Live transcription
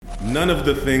none of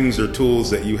the things or tools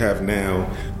that you have now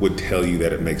would tell you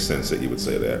that it makes sense that you would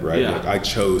say that, right? Yeah. Like, I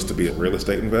chose to be a real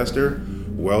estate investor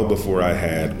well before I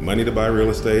had money to buy real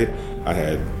estate. I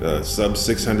had a sub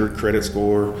 600 credit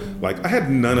score. Like, I had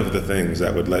none of the things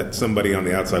that would let somebody on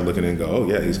the outside looking in go, oh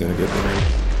yeah, he's going to get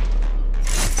there.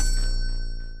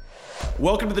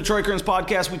 Welcome to the Troy Kearns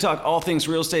Podcast. We talk all things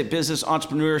real estate, business,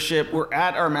 entrepreneurship. We're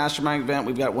at our mastermind event.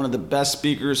 We've got one of the best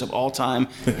speakers of all time,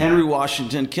 Henry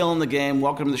Washington, killing the game.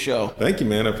 Welcome to the show. Thank you,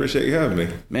 man. I appreciate you having me.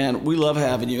 Man, we love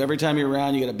having you. Every time you're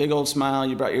around, you got a big old smile.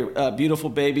 You brought your beautiful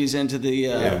babies into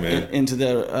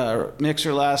the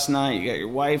mixer last night. You got your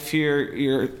wife here.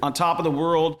 You're on top of the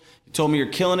world. You told me you're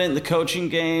killing it in the coaching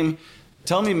game.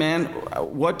 Tell me, man,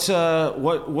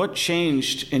 what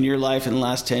changed in your life in the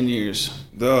last 10 years?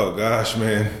 Oh, gosh,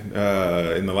 man.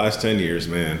 In the last 10 years,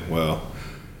 man, well,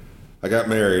 I got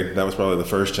married. That was probably the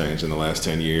first change in the last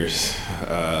 10 years.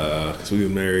 Because we've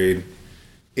been married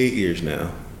 8 years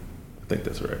now. I think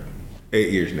that's right. 8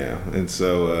 years now. And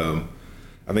so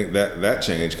I think that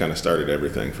change kind of started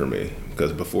everything for me.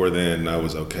 Because before then, I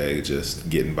was okay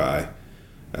just getting by.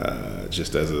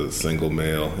 Just as a single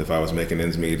male, if I was making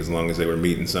ends meet, as long as they were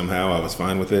meeting somehow, I was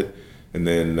fine with it. And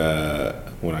then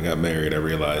when I got married, I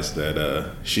realized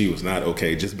that she was not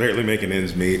okay, just barely making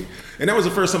ends meet. And that was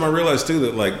the first time I realized too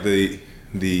that like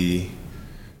the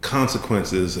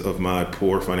consequences of my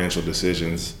poor financial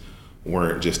decisions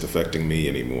weren't just affecting me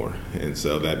anymore. And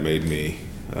so that made me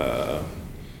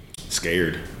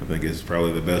scared. I think is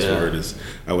probably the best word. Is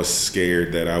I was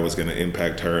scared that I was going to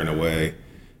impact her in a way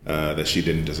that she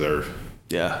didn't deserve.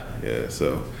 Yeah. Yeah.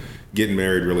 So getting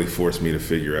married really forced me to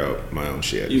figure out my own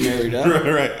shit. You married up?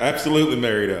 Right. Absolutely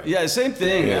married up. Yeah, same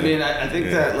thing. Yeah. I mean, I think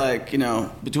that, like, you know,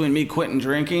 between me quitting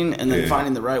drinking and then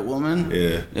finding the right woman,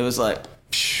 it was like,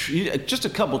 just a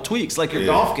couple tweaks, like your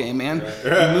golf game, man.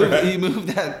 You moved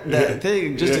that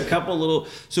thing, just a couple little.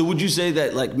 So would you say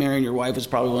that like marrying your wife was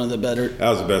probably one of the better? That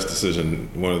was the best decision.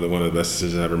 One of the best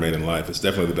decisions I ever made in life. It's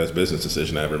definitely the best business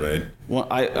decision I ever made. Well,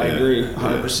 I agree,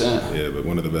 100%. Yeah, but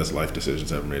one of the best life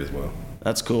decisions I ever made as well.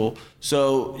 That's cool.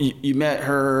 So you met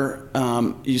her.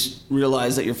 You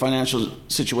realized that your financial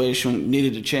situation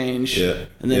needed to change. Yeah.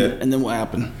 And then what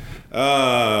happened?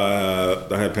 I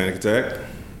had a panic attack.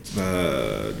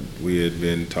 We had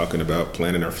been talking about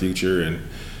planning our future, and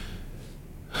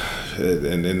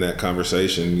in that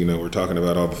conversation, you know, we're talking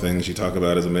about all the things you talk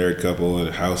about as a married couple,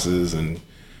 and houses and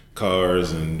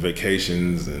cars and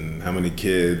vacations and how many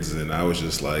kids, and I was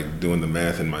just like doing the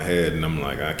math in my head, and I'm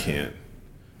like, I can't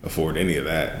afford any of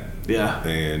that. Yeah.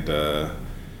 And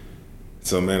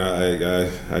so, man,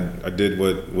 I did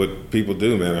what people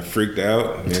do, man. I freaked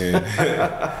out and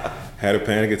had a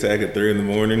panic attack at 3 a.m.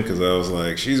 because I was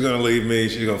like, she's going to leave me.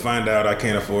 She's going to find out I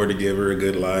can't afford to give her a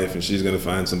good life, and she's going to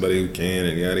find somebody who can,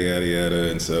 and yada, yada,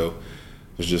 yada. And so I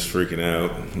was just freaking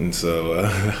out. And so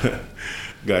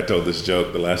guy told this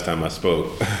joke the last time I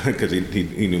spoke because he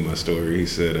knew my story. He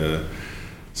said,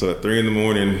 so at 3 a.m.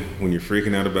 when you're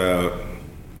freaking out about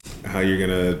how you're going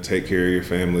to take care of your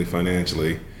family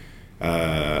financially,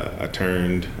 I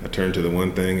turned to the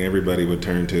one thing everybody would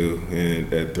turn to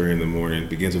at 3 a.m.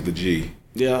 Begins with a G.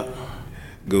 Yeah.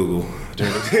 Google. I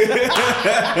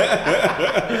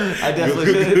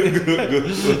definitely did.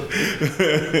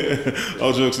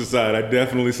 All jokes aside, I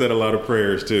definitely said a lot of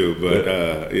prayers too. But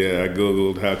I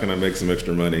Googled how can I make some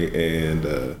extra money,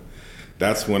 and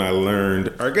that's when I learned,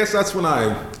 or I guess that's when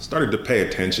I started to pay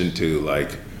attention to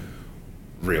like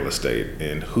real estate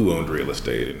and who owned real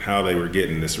estate and how they were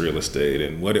getting this real estate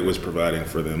and what it was providing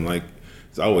for them. Like,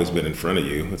 it's always been in front of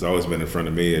you. It's always been in front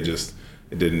of me.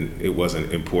 It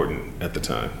wasn't important at the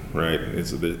time, right?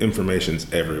 The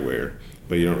information's everywhere,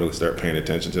 but you don't really start paying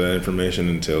attention to that information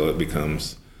until it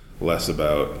becomes less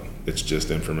about it's just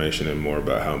information and more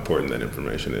about how important that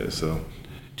information is. So,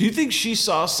 do you think she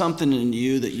saw something in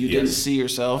you that you didn't see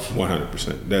yourself?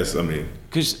 100%.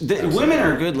 Because women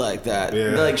are good like that.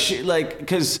 Yeah.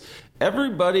 Because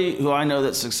everybody who I know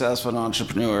that's successful and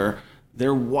entrepreneur,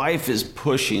 their wife is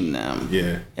pushing them.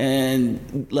 Yeah.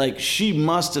 And like she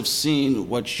must have seen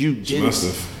what you did. She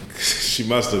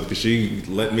must have, because she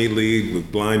let me lead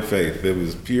with blind faith. It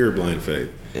was pure blind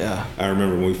faith. Yeah. I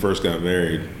remember when we first got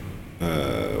married,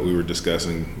 we were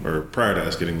discussing, or prior to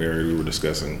us getting married, we were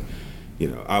discussing, you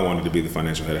know, I wanted to be the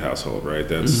financial head of household, right?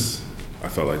 I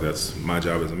felt like that's my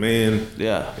job as a man.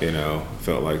 Yeah. You know,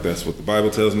 felt like that's what the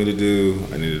Bible tells me to do.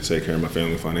 I needed to take care of my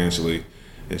family financially.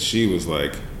 And she was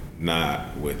like,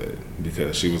 not with it,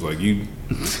 because she was like, you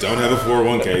don't have a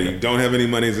 401k, you don't have any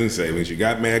monies in savings, you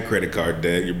got mad credit card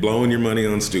debt, you're blowing your money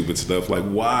on stupid stuff. Like,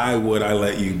 why would I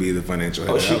let you be the financial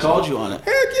head of household? She called you on it.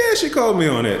 Heck yeah, she called me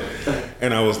on it.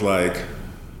 And I was like,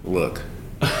 look,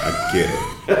 I get it.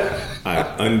 I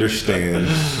understand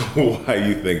why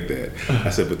you think that. I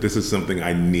said, but this is something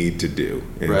I need to do.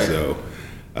 And so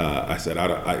I said,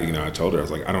 I told her, I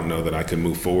was like, I don't know that I can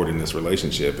move forward in this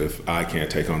relationship if I can't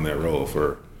take on that role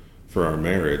for our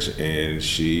marriage. And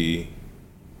she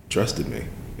trusted me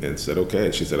and said,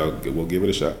 okay. She said, we'll give it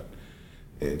a shot.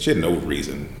 And she had no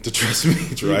reason to trust me,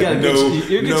 right? No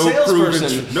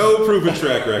proven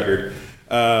track record.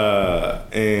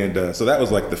 So that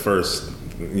was like the first,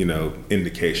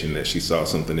 indication that she saw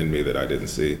something in me that I didn't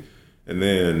see. And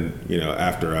then,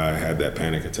 after I had that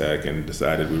panic attack and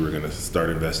decided we were going to start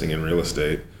investing in real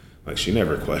estate, like she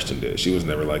never questioned it. She was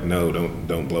never like, no,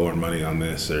 don't blow our money on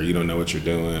this, or you don't know what you're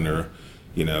doing, or,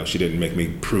 she didn't make me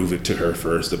prove it to her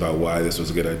first about why this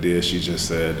was a good idea. She just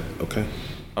said, okay.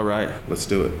 All right. Let's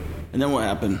do it. And then what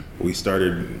happened? We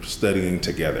started studying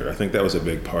together. I think that was a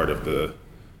big part of the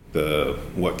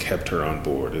what kept her on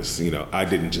board is, I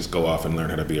didn't just go off and learn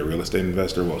how to be a real estate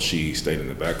investor while she stayed in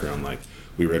the background. Like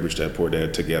we read Rich Dad Poor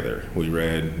Dad together. We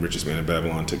read Richest Man in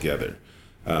Babylon together.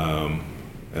 I'd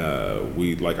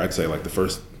say the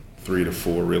first 3 to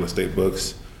 4 real estate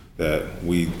books that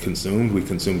we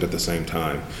consumed at the same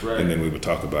time. Right. And then we would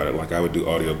talk about it. Like I would do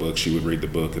audiobooks, she would read the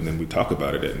book, and then we'd talk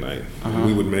about it at night.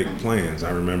 We would make plans.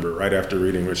 I remember right after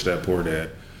reading Rich Dad Poor Dad,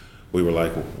 we were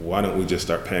like, why don't we just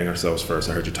start paying ourselves first?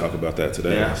 I heard you talk about that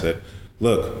today. Yeah. I said,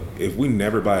 look, if we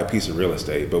never buy a piece of real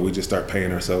estate, but we just start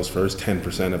paying ourselves first,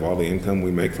 10% of all the income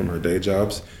we make from our day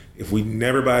jobs, if we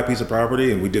never buy a piece of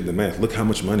property, and we did the math, look how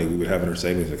much money we would have in our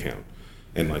savings account.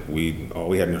 And all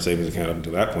we had in our savings account up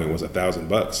until that point was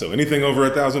 $1,000. So anything over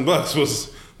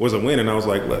 $1,000 was a win. And I was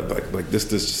like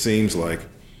this seems like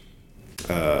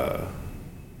a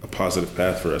positive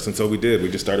path for us. And so we did.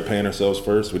 We just started paying ourselves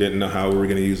first. We didn't know how we were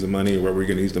going to use the money or what we were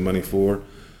going to use the money for.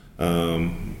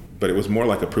 But it was more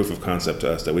like a proof of concept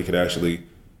to us that we could actually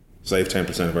save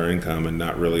 10% of our income and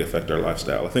not really affect our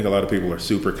lifestyle. I think a lot of people are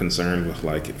super concerned with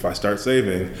if I start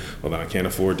saving, well, then I can't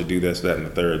afford to do this, that, and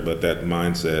the third. But that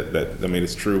mindset,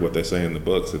 it's true what they say in the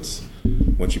books. It's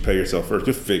once you pay yourself first,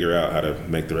 just figure out how to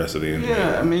make the rest of the income.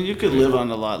 Yeah, you could live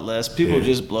on a lot less. People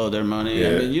just blow their money.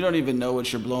 Yeah. You don't even know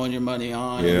what you're blowing your money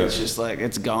on. Yeah. It's just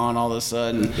it's gone all of a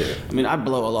sudden. Yeah. I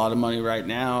blow a lot of money right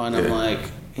now, and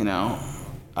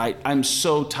I'm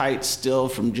so tight still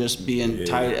from just being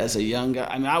tight as a young guy.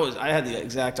 I had the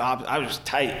exact opposite. I was just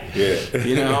tight,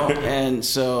 and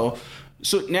so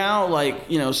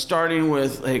now, starting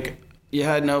with you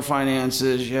had no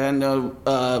finances, you had no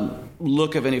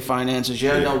look of any finances, you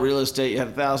had no real estate, you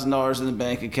had $1,000 in the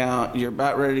bank account, you're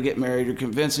about ready to get married, you're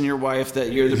convincing your wife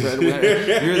that you're the breadwinner,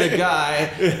 you're the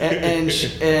guy,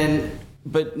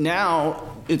 but now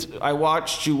I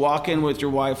watched you walk in with your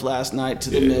wife last night to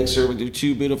the mixer with your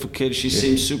 2 beautiful kids. She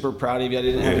seems super proud of you. I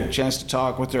didn't have a chance to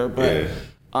talk with her, but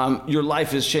your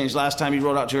life has changed. Last time you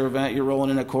rode out to your event, you're rolling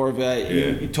in a Corvette.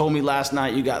 You told me last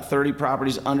night you got 30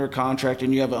 properties under contract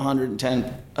and you have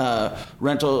 110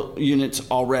 rental units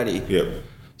already. Yep.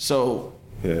 So,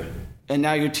 and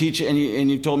now you're teaching,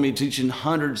 and you told me you're teaching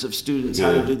hundreds of students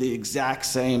how to do the exact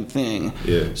same thing.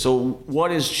 Yeah. So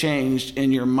what has changed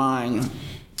in your mind?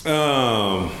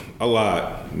 A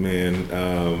lot,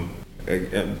 man.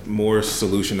 More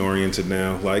solution oriented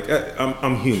now.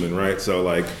 I'm human, right? So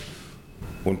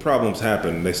when problems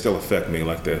happen, they still affect me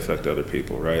like they affect other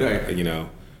people, right?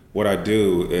 What I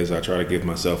do is I try to give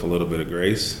myself a little bit of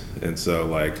grace, and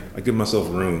so I give myself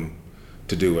room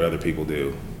to do what other people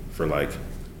do for an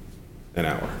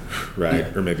hour, right?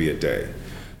 Or maybe a day.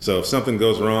 So if something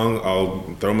goes wrong,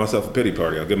 I'll throw myself a pity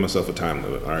party. I'll give myself a time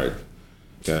limit. All right.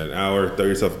 Got an hour, throw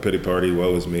yourself a pity party,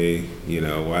 woe is me,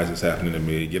 why is this happening to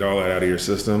me? Get all that out of your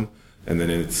system, and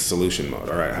then it's solution mode.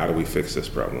 All right, how do we fix this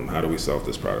problem? How do we solve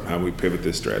this problem? How do we pivot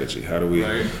this strategy? How do we,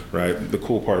 right? The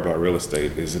cool part about real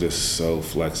estate is it is so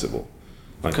flexible.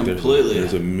 Completely.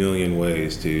 There's a million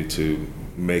ways to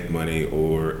make money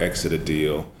or exit a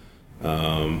deal.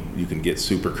 You can get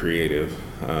super creative,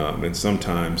 and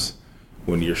sometimes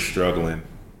when you're struggling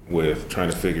with trying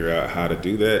to figure out how to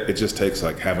do that, it just takes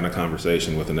having a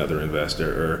conversation with another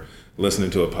investor or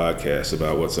listening to a podcast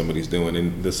about what somebody's doing,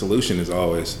 and the solution is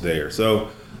always there. So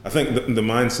I think the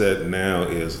mindset now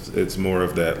is it's more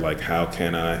of that how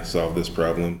can I solve this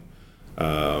problem?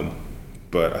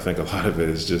 But I think a lot of it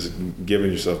is just giving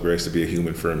yourself grace to be a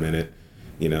human for a minute,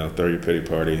 throw your pity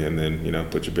party, and then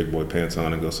put your big boy pants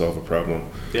on and go solve a problem.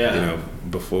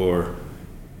 Before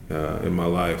in my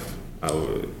life I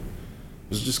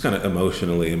was just kind of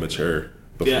emotionally immature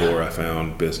before I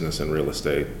found business and real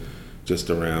estate, just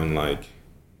around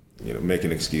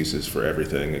making excuses for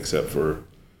everything except for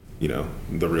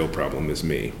the real problem is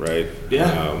me, right?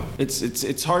 Yeah.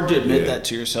 It's hard to admit that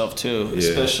to yourself too,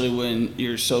 especially when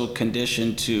you're so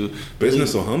conditioned to.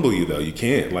 Business will humble you though. You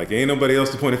can't, like, ain't nobody else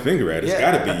to point a finger at. It's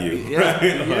got to be you, right?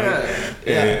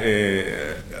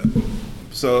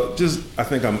 So I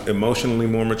think I'm emotionally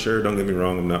more mature. Don't get me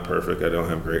wrong, I'm not perfect. I don't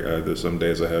have there's some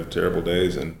days I have terrible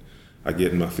days and I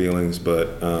get in my feelings,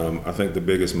 but I think the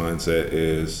biggest mindset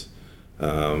is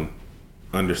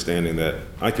understanding that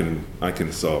I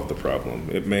can solve the problem.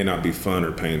 It may not be fun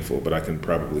or painful, but I can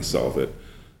probably solve it.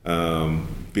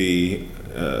 The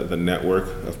network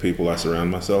of people I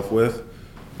surround myself with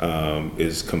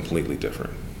is completely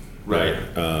different. Right.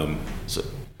 So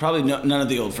probably none of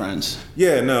the old friends.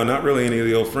 Yeah, no, not really any of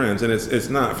the old friends, and it's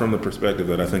not from the perspective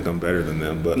that I think I'm better than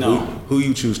them, but who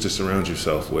you choose to surround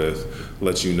yourself with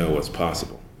lets you know what's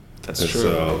possible. That's true.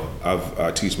 So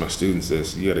I teach my students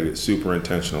this. You got to get super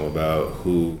intentional about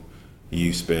who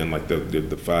you spend, like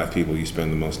the 5 people you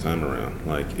spend the most time around.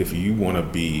 Like if you want to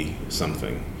be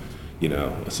something,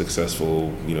 a successful,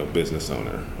 business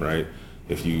owner, right?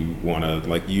 If you want to,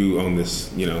 like you own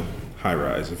this, high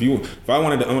rise. If I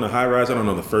wanted to own a high rise, I don't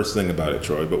know the first thing about it,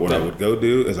 Troy, but what I would go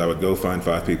do is I would go find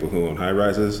 5 people who own high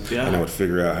rises and I would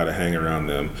figure out how to hang around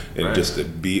them and just to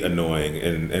be annoying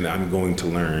and I'm going to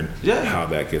learn how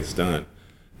that gets done.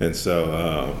 And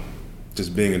so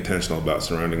just being intentional about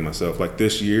surrounding myself. Like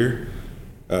this year,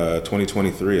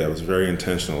 2023, I was very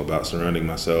intentional about surrounding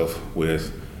myself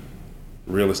with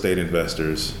real estate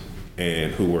investors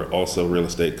and who were also real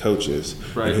estate coaches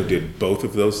and who did both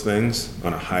of those things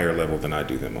on a higher level than I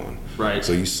do them on. Right.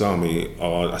 So you saw me,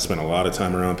 I spent a lot of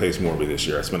time around Pace Morby this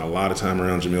year. I spent a lot of time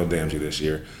around Jamil Damji this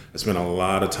year. I spent a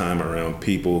lot of time around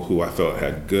people who I felt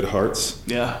had good hearts,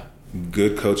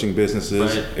 good coaching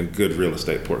businesses, and good real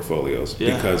estate portfolios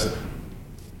because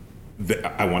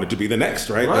I wanted to be the next,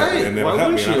 right? And they'll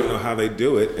help me. I don't know how they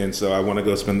do it, and so I want to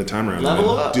go spend the time around them.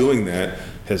 And doing that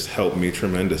has helped me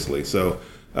tremendously. So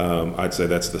I'd say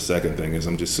that's the second thing is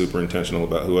I'm just super intentional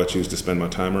about who I choose to spend my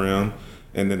time around.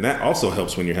 And then that also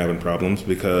helps when you're having problems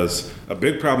because a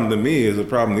big problem to me is a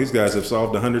problem these guys have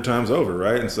solved 100 times over,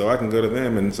 right? And so I can go to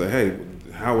them and say, hey,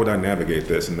 how would I navigate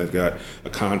this? And they've got a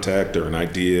contact or an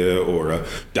idea or a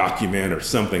document or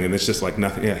something, and it's just like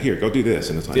nothing. Yeah, here, go do this.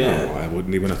 And it's like, oh, I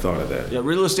wouldn't even have thought of that. Yeah,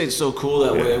 real estate's so cool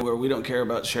that way where we don't care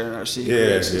about sharing our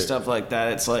secrets and stuff like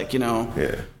that. It's like,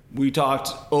 we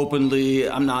talked openly.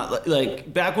 I'm not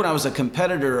like back when I was a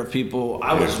competitor of people,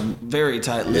 I was very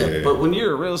tight-lipped. But when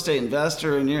you're a real estate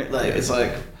investor and you're like, it's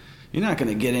like, you're not going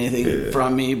to get anything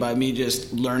from me by me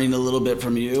just learning a little bit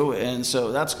from you. And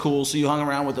so that's cool. So you hung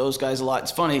around with those guys a lot.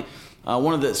 It's funny.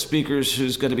 One of the speakers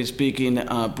who's going to be speaking,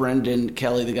 Brendan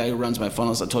Kelly, the guy who runs my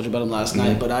funnels, I told you about him last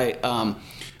night, but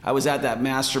I was at that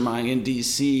mastermind in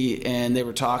DC and they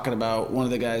were talking about one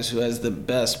of the guys who has the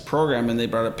best program and they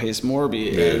brought up Pace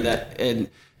Morby and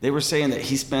they were saying that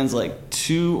he spends like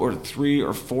 $200,000 or $300,000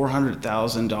 or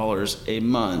 $400,000 a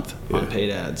month on paid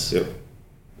ads.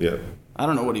 Yep. I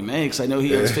don't know what he makes. I know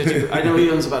he owns 50. I know he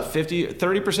owns about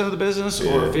 30% of the business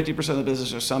or 50% of the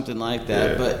business or something like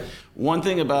that. But one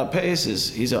thing about Pace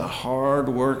is he's a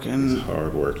hard-working. He's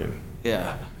hard-working.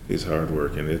 Yeah. He's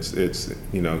hard-working. It's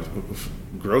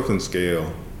growth and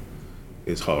scale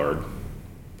is hard,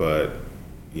 but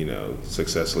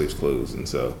success leaves clues. And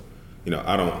so,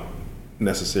 I don't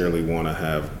necessarily want to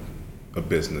have a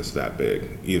business that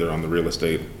big, either on the real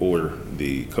estate or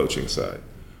the coaching side.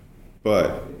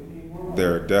 But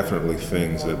there are definitely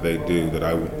things that they do that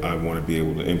I want to be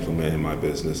able to implement in my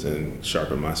business and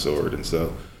sharpen my sword. And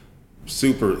so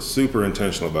super, super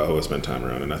intentional about who I spend time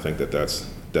around. And I think that that's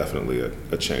definitely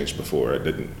a change. Before it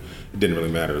didn't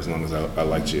really matter. As long as I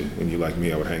liked you and you liked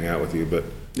me, I would hang out with you. But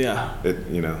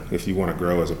if you want to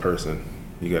grow as a person,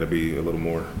 you got to be a little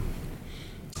more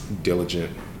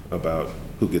diligent about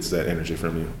who gets that energy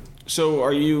from you. So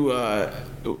are you?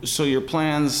 So your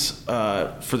plans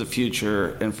for the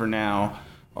future and for now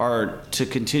are to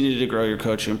continue to grow your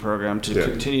coaching program, to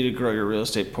continue to grow your real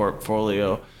estate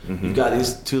portfolio. Mm-hmm. You've got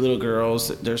these 2 little girls;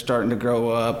 they're starting to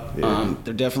grow up.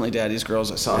 They're definitely daddy's girls.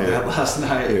 I saw that last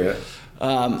night.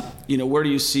 Where do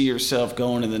you see yourself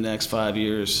going in the next 5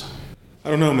 years?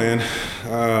 I don't know, man.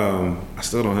 I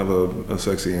still don't have a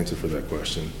sexy answer for that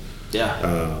question.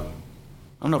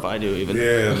 I don't know if I do even.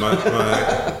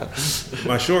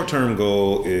 My short-term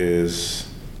goal is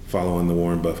following the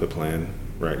Warren Buffett plan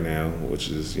right now, which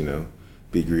is,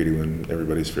 be greedy when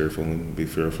everybody's fearful and be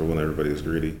fearful when everybody's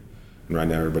greedy. And right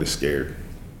now everybody's scared.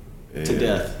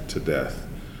 To death.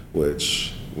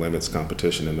 Which limits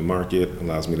competition in the market,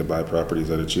 allows me to buy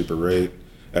properties at a cheaper rate,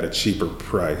 at a cheaper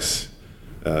price,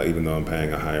 even though I'm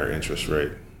paying a higher interest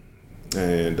rate.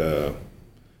 And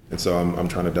And so I'm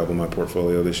trying to double my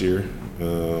portfolio this year.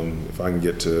 If I can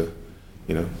get to,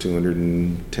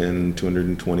 210,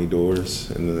 220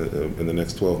 doors in the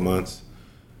next 12 months,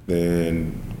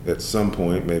 then at some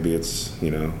point, maybe it's,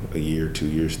 a year, 2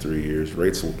 years, 3 years,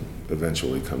 rates will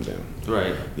eventually come down.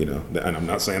 Right. And I'm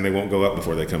not saying they won't go up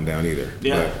before they come down either.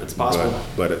 Yeah, it's possible.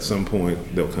 But at some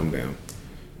point, they'll come down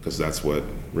because that's what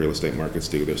real estate markets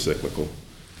do. They're cyclical.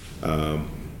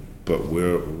 But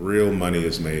where real money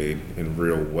is made and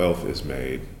real wealth is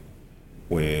made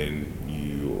when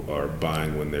you are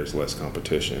buying when there's less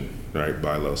competition, right?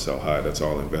 Buy low, sell high. That's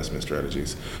all investment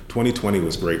strategies. 2020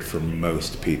 was great for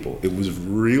most people. It was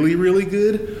really, really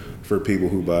good for people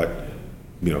who bought,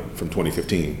 from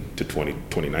 2015 to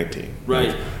 2019.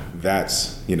 Right.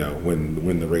 That's,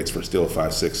 when the rates were still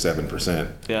 5, 6,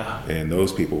 7%. Yeah. And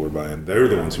those people were buying. They're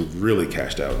the ones who really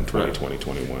cashed out in 2020,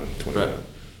 21, 21. Right.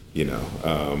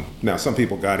 Now some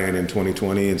people got in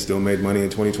 2020 and still made money in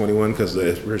 2021 because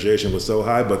the appreciation was so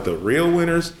high, but the real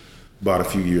winners bought a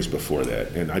few years before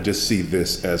that. And I just see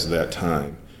this as that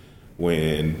time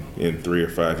when in 3 or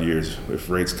 5 years, if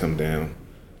rates come down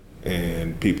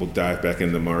and people dive back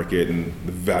in the market and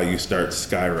the value starts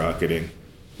skyrocketing,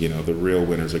 the real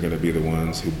winners are going to be the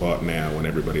ones who bought now when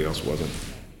everybody else wasn't.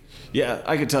 Yeah,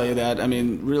 I could tell you that. I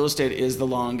mean, real estate is the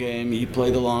long game. You play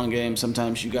the long game.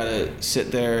 Sometimes you got to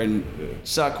sit there and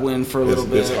suck wind for a little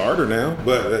bit. It's harder now,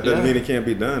 but that doesn't mean it can't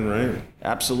be done, right?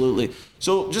 Absolutely.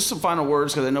 So just some final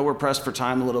words, because I know we're pressed for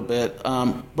time a little bit.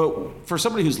 But for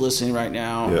somebody who's listening right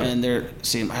now and they're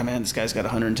seeing, oh, man, this guy's got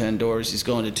 110 doors. He's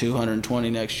going to 220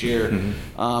 next year,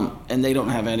 and they don't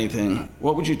have anything.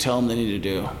 What would you tell them they need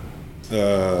to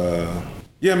do?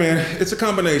 Yeah, man, it's a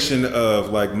combination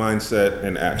of mindset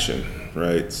and action,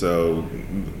 right? So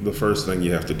the first thing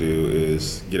you have to do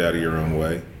is get out of your own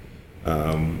way.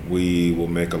 We will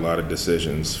make a lot of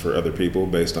decisions for other people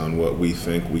based on what we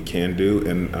think we can do,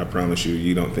 and I promise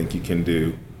you don't think you can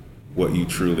do what you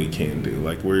truly can do.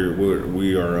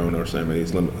 We are our own worst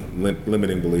enemies.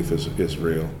 Limiting belief is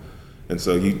real. And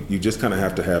so you just kind of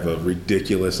have to have a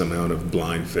ridiculous amount of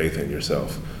blind faith in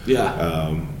yourself. Yeah.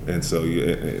 And so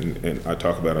and I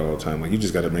talk about it all the time. You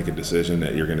just got to make a decision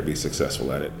that you're going to be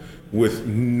successful at it. With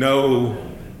none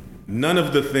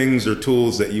of the things or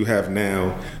tools that you have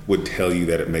now would tell you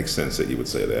that it makes sense that you would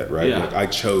say that, right? Yeah. I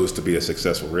chose to be a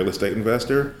successful real estate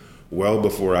investor well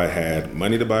before I had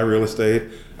money to buy real estate.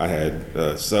 I had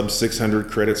a sub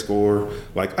 600 credit score.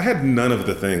 I had none of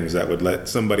the things that would let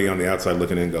somebody on the outside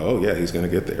looking in go, oh yeah, he's going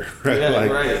to get there, right? Yeah,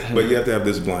 right. But you have to have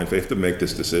this blind faith to make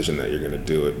this decision that you're going to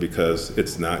do it, because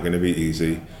it's not going to be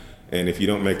easy. And if you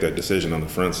don't make that decision on the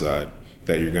front side,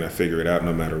 that you're going to figure it out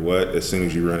no matter what, as soon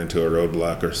as you run into a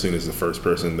roadblock, or as soon as the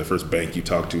first bank you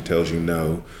talk to tells you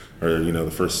no, or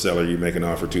the first seller you make an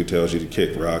offer to tells you to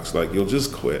kick rocks, you'll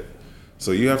just quit.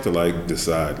 So you have to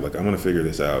decide, I'm going to figure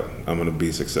this out. I'm going to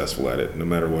be successful at it, no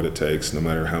matter what it takes, no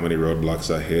matter how many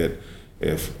roadblocks I hit.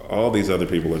 If all these other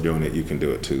people are doing it, you can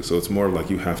do it too. So it's more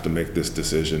you have to make this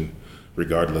decision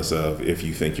regardless of if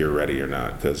you think you're ready or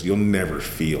not, because you'll never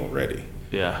feel ready.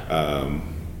 Yeah.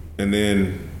 And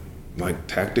then,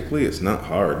 tactically, it's not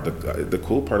hard. The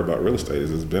cool part about real estate is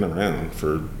it's been around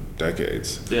for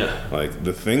decades. Yeah.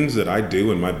 The things that I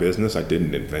do in my business, I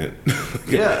didn't invent.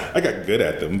 Yeah. I got good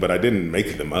at them, but I didn't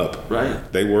make them up.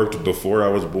 Right. They worked before I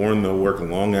was born. They'll work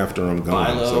long after I'm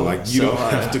gone. So you don't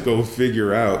have to go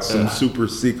figure out some super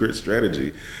secret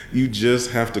strategy. You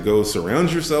just have to go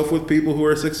surround yourself with people who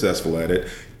are successful at it.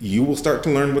 You will start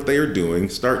to learn what they are doing,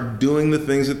 start doing the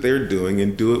things that they're doing,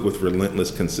 and do it with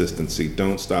relentless consistency.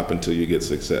 Don't stop until you get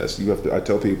success. I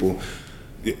tell people,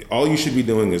 all you should be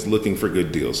doing is looking for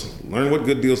good deals. Learn what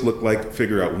good deals look like,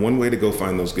 figure out one way to go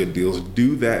find those good deals,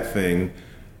 do that thing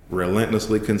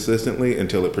relentlessly, consistently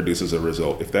until it produces a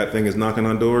result. If that thing is knocking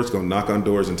on doors, go knock on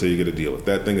doors until you get a deal. If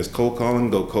that thing is cold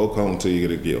calling, go cold call until you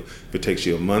get a deal. If it takes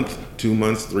you a month, 2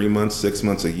 months, 3 months, 6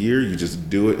 months, a year, you just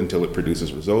do it until it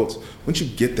produces results. Once you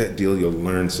get that deal, you'll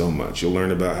learn so much. You'll learn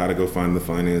about how to go find the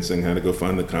financing, how to go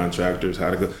find the contractors,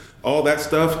 all that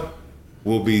stuff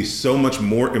will be so much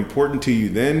more important to you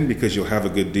then, because you'll have a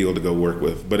good deal to go work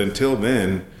with. But until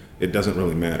then, it doesn't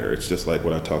really matter. It's just like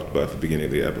what I talked about at the beginning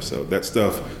of the episode. That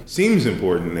stuff seems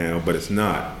important now, but it's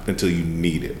not until you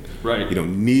need it. Right. You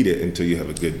don't need it until you have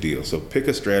a good deal. So pick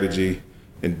a strategy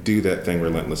and do that thing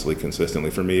relentlessly, consistently.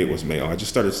 For me, it was mail. I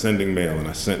just started sending mail, and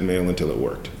I sent mail until it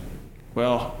worked.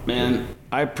 Well, man,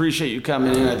 I appreciate you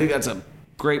coming in. I think that's a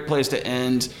great place to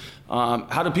end.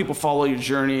 How do people follow your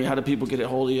journey? How do people get a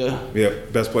hold of you? Yeah,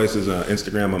 best place is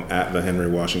Instagram. I'm at the Henry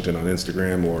Washington on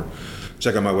Instagram, or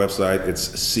check out my website. It's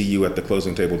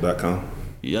seeyouattheclosingtable.com.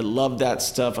 I love that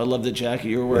stuff. I love the jacket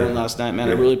you were wearing last night, man.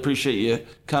 I really appreciate you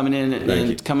coming in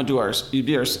and coming to you'd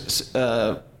be our,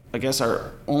 I guess,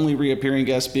 our only reappearing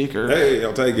guest speaker. Hey,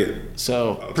 I'll take it.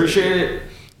 So appreciate it.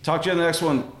 Talk to you on the next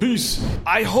one. Peace.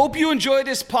 I hope you enjoyed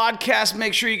this podcast.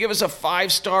 Make sure you give us a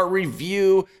 5-star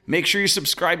review. Make sure you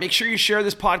subscribe. Make sure you share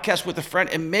this podcast with a friend.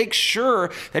 And make sure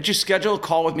that you schedule a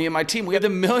call with me and my team. We have the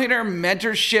Millionaire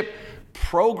Mentorship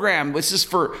Program. This is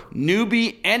for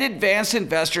newbie and advanced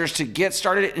investors to get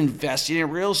started investing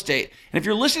in real estate. And if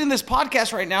you're listening to this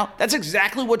podcast right now, that's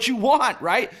exactly what you want,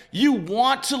 right? You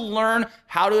want to learn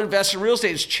how to invest in real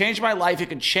estate. It's changed my life. It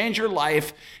can change your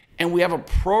life. And we have a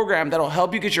program that'll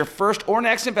help you get your first or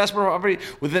next investment property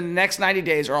within the next 90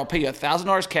 days, or I'll pay you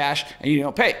 $1,000 cash and you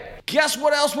don't pay. Guess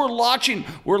what else we're launching?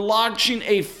 We're launching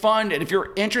a fund. And if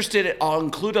you're interested, I'll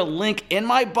include a link in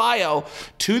my bio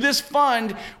to this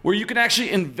fund where you can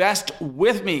actually invest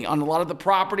with me on a lot of the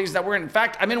properties that we're in. In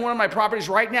fact, I'm in one of my properties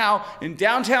right now in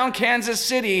downtown Kansas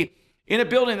City, in a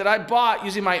building that I bought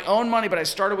using my own money, but I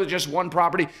started with just one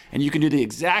property, and you can do the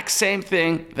exact same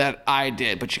thing that I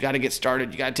did, but you got to get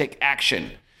started. You got to take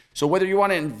action. So whether you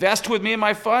want to invest with me in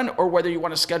my fund or whether you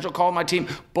want to schedule a call with my team,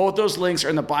 both those links are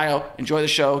in the bio. Enjoy the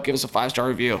show. Give us a 5-star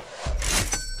review.